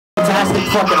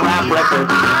classic fucking rap record.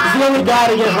 He's the only guy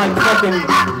to get like fucking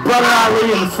Brother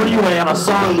Ali and Freeway on a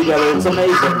song together. It's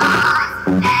amazing.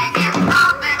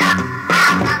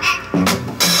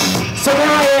 So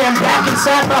here I am, back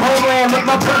inside my homeland with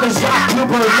my brother Jacques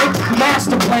Huber, make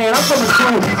master plan. I'm from a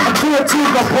crew of two,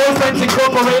 got boyfriends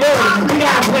incorporated. We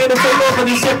got a plan to take over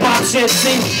this hip-hop shit,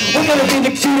 see? We're gonna be the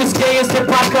cutest, gayest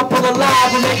hip-hop couple alive.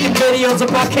 We're making videos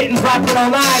about kittens rapping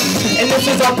online. And this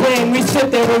is our plan, we sit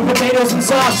there with potatoes and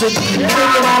sausage,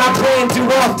 thinking out our plan too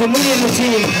often. We in the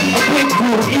team, a big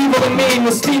crew, evil and mean,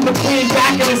 with Steve McQueen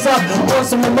backing us up on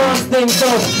some Ramones things. So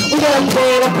we got a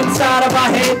plan up inside of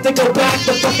our head to go back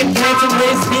to fucking and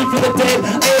raise me for the dead.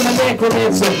 I am a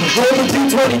necromancer. Rolling through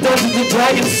 20 Dungeons and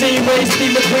Dragons. See, raise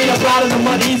Steve McQueen up out of the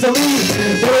mud easily.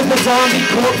 There is the zombie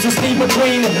corpse of Steve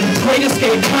McQueen. Great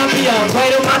escape, Pantheon,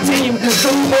 right on my team.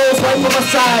 Two balls right on my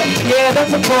side. Yeah,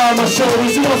 that's a bar on my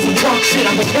shoulders. You want some drunk shit?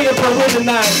 I'm the king of Berlin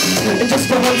tonight. And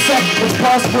just for 1 sec, let's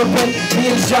pause for a bit.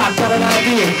 Me and Jacques got an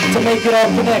idea to make it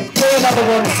all connect. Play another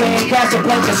one saying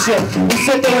Casablanca shit. We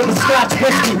sit there with the Scotch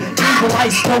whiskey, evil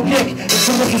ice, no kick. And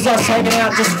so this is us hanging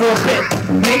out just for a bit,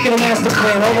 making a master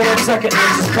plan. Hold on 1 second,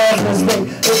 and just pausing this thing.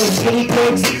 It was guinea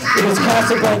pigs, it was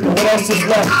Casablanca, what else is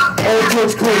left? Old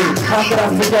George Clooney, how could I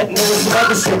forget? And there was some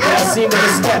other shit that I seem to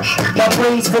misstep. My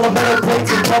brain's full of metal plates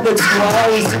in public school, I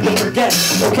always seem to forget.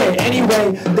 Okay,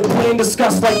 anyway, the plan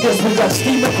discussed like this. We got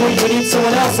Steve McQueen, we need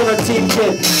someone else on our team,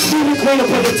 kid. Steve McQueen will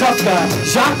play the tough guy,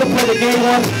 Jacques will play the gay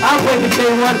one, I'll play the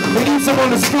gay one. We need someone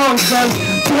who's strong, son.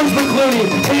 George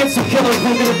McClooney, handsome killer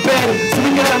who'll get to bed. So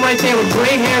we got him right there with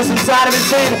gray hairs inside of his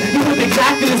head. He looked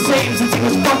exactly the same since he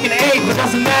was fucking 8, but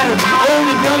doesn't matter.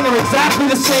 Old and young are exactly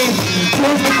the same.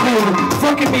 George McClooney,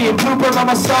 fucking me, and Cooper by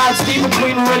my side. Steve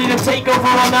McQueen, we're ready to take over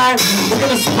all night. We're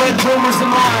gonna spread rumors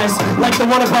and lies, like the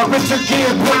one about Richard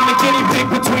Gere putting the guinea pig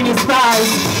between his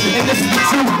thighs. And this is the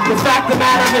truth, the fact, the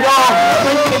matter of it all.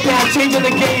 Breaking it down, changing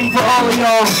the game for all of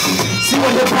y'all. See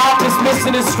what hip-hop is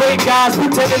missing is straight guys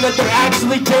pretending that they're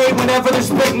actually gay whenever they're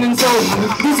spitting. And so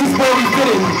this is where we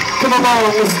fit in. Come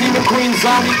along with Steve McQueen,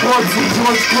 Zombie Corpse, and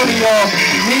George Clooney, y'all.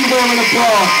 Me wearing a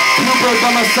bra, Bluebird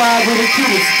by my side, we're the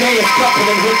cutest, gayest couple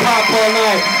in hip-hop all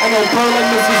night. I know Berlin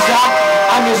misses Jacques,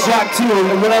 I miss Jacques too.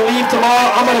 And when I leave tomorrow,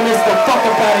 I'm gonna miss the fuck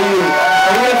up out of you.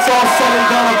 And when it's all said and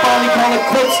done, I finally call it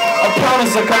quits. I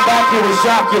promise I'll come back here with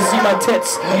Jacques, you'll see my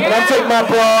tits. And I'll take my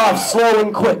bra off slow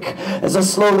and quick. As I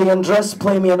slowly undress,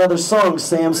 play me another song,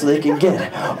 Sam, so they can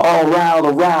get all riled,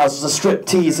 aroused as a strip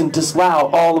tease and disallow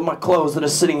all of my clothes that are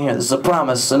sitting here. This is a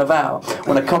promise and a vow.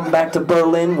 When I come back to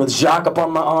Berlin with Jacques up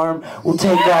on my arm, we'll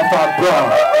take off our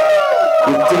bra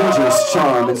with dangerous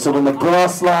charm. And so when the bra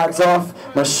slides off,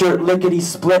 my shirt lickety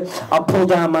split, I'll pull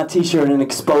down my t-shirt and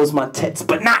expose my tits,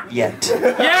 but not yet.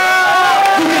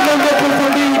 Yeah! You get no looking for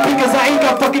me because I ain't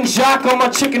got fucking Jacques on my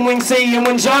chicken wing sea. And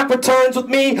when Jacques returns with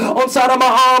me, on side of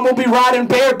my arm, we'll be riding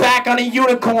bareback on a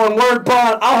unicorn. Word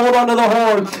bond, I'll hold onto the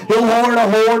horn. He'll horn a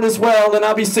horn as well, and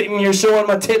I'll be sitting here showing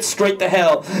my tits straight to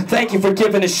hell. Thank you for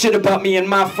giving a shit about me and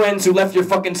my friends who left your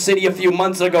fucking city a few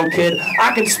months ago, kid.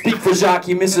 I can speak for Jacques,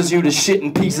 he misses you to shit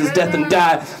in pieces, death and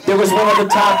die. There was one other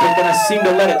topic and I seemed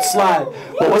to let it slide.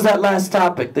 What was that last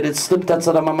topic that it slipped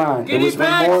outside of my mind? There was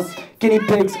one more. Guinea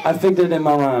pigs, I figured it in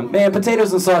my rhyme. Man,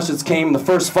 potatoes and sausage came the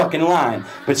first fucking line,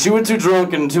 but you were too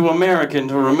drunk and too American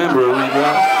to remember.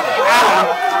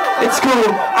 It's cool,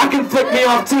 I can flick me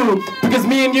off too, because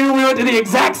me and you, we went to the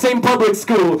exact same public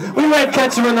school. We read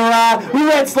Catcher in the Rye, we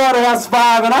read Slaughterhouse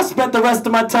 5, and I spent the rest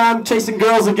of my time chasing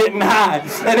girls and getting high.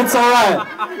 And it's alright.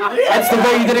 That's the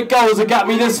way that it goes. It got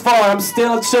me this far. I'm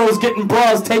still at shows getting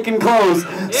bras, taking clothes.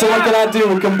 So what can I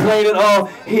do? Complain at all?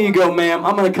 Here you go, ma'am.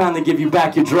 I'm gonna kindly give you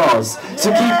back your drawers.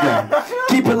 So keep them.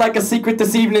 Keep it like a secret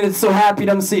this evening. It's so happy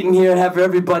that I'm sitting here and have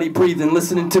everybody breathing,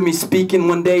 listening to me speaking.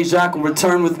 One day Jacques will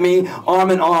return with me,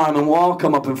 arm in arm, and we'll all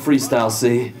come up and freestyle,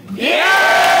 see? Yeah!